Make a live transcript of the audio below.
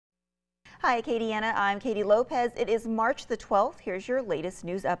Hi, Acadiana. I'm Katie Lopez. It is March the 12th. Here's your latest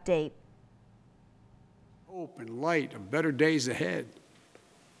news update. Hope and light of better days ahead.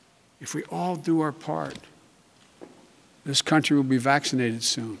 If we all do our part, this country will be vaccinated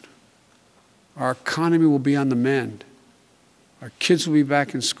soon. Our economy will be on the mend. Our kids will be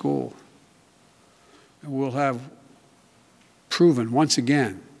back in school. And we'll have proven once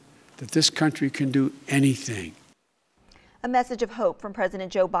again that this country can do anything. A message of hope from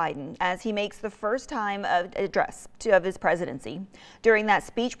President Joe Biden as he makes the first time address of his presidency. During that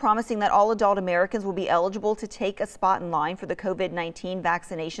speech, promising that all adult Americans will be eligible to take a spot in line for the COVID-19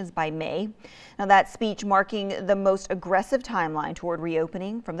 vaccinations by May. Now, that speech marking the most aggressive timeline toward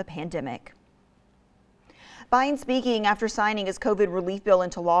reopening from the pandemic. Biden speaking after signing his COVID relief bill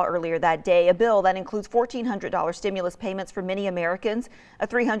into law earlier that day, a bill that includes $1,400 stimulus payments for many Americans, a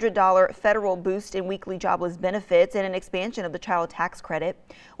 $300 federal boost in weekly jobless benefits, and an expansion of the child tax credit.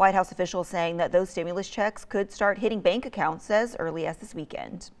 White House officials saying that those stimulus checks could start hitting bank accounts as early as this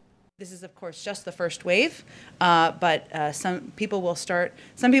weekend. This is, of course, just the first wave, but some people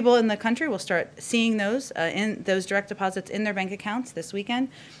in the country will start seeing those direct deposits in their bank accounts this weekend,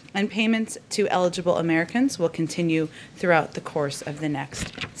 and payments to eligible Americans will continue throughout the course of the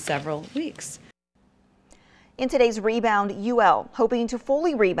next several weeks. In today's Rebound, UL hoping to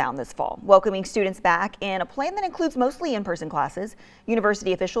fully rebound this fall, welcoming students back in a plan that includes mostly in-person classes.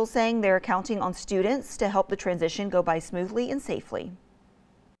 University officials saying they're counting on students to help the transition go by smoothly and safely.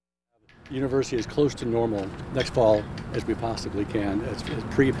 The university is close to normal next fall as we possibly can, as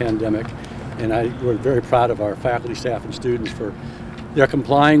pre-pandemic, and we're very proud of our faculty, staff, and students for their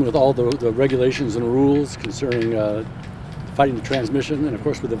complying with all the regulations and rules concerning fighting the transmission, and of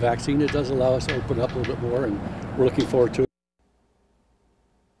course with the vaccine it does allow us to open up a little bit more, and we're looking forward to it.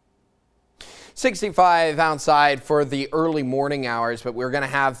 65 outside for the early morning hours, but we're going to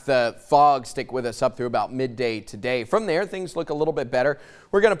have the fog stick with us up through about midday today. From there, things look a little bit better.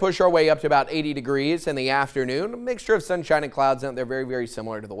 We're going to push our way up to about 80 degrees in the afternoon. A mixture of sunshine and clouds out there, very, very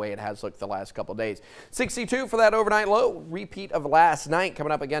similar to the way it has looked the last couple days. 62 for that overnight low, repeat of last night.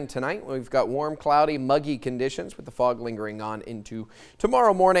 Coming up again tonight, we've got warm, cloudy, muggy conditions with the fog lingering on into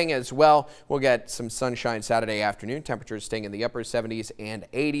tomorrow morning as well. We'll get some sunshine Saturday afternoon. Temperatures staying in the upper 70s and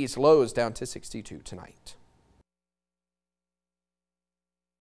 80s, lows down to 62 tonight.